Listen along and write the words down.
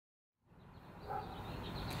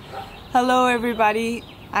Hello everybody,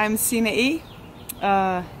 I'm Sinne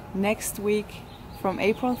Eeg. Next week from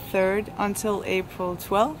April 3rd until April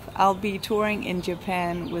 12th I'll be touring in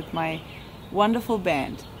Japan with my wonderful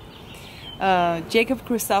band. Jacob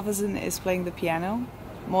Christoffersen is playing the piano,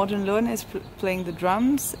 Morten Lund is playing the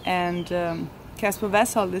drums, and Kasper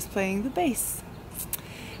Westholt is playing the bass.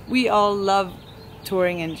 We all love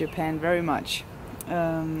touring in Japan very much,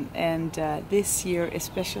 and this year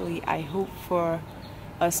especially I hope for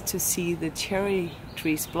us to see the cherry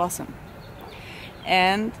trees blossom.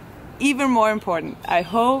 And even more important, I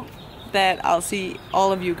hope that I'll see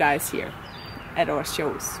all of you guys here at our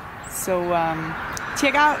shows. So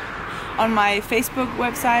check out on my Facebook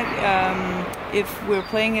website if we're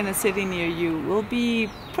playing in a city near you. We'll be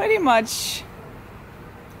pretty much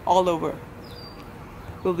all over.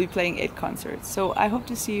 We'll be playing 8 concerts, so I hope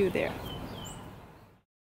to see you there.